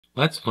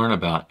Let's learn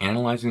about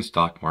analyzing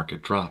stock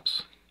market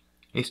drops.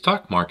 A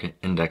stock market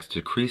index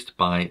decreased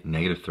by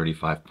negative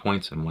 35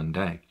 points in one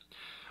day.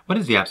 What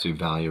is the absolute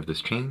value of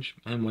this change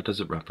and what does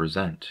it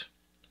represent?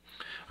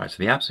 All right, so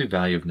the absolute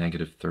value of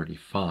negative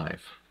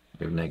 35.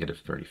 We have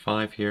negative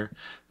 35 here,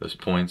 those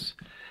points.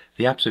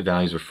 The absolute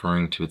value is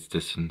referring to its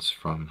distance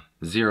from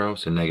 0,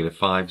 so negative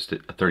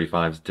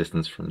 35's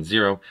distance from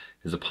 0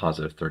 is a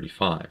positive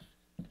 35.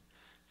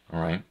 All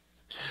right,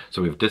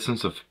 so we have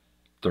distance of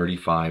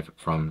 35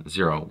 from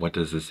 0. What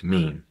does this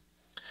mean?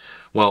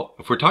 Well,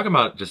 if we're talking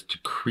about just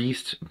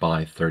decreased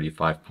by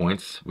 35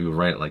 points, we would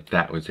write it like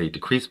that. We would say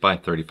decreased by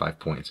 35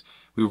 points.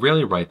 We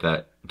rarely write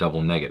that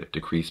double negative,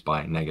 decreased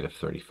by negative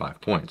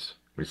 35 points.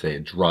 We say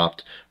it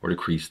dropped or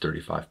decreased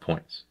 35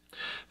 points.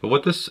 But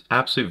what this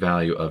absolute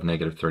value of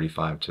negative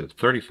 35 to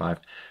 35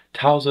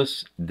 tells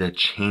us the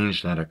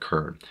change that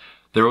occurred.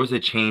 There was a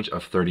change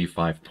of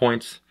 35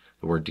 points.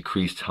 The word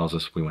decreased tells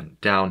us we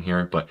went down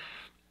here, but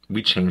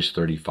we changed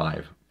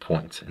 35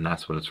 points, and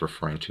that's what it's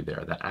referring to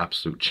there. The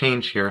absolute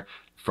change here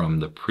from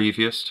the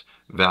previous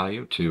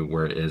value to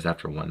where it is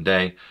after one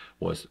day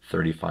was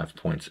 35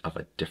 points of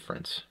a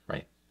difference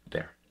right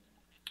there.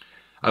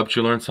 I hope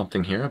you learned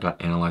something here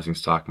about analyzing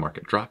stock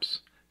market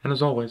drops, and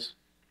as always,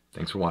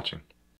 thanks for watching.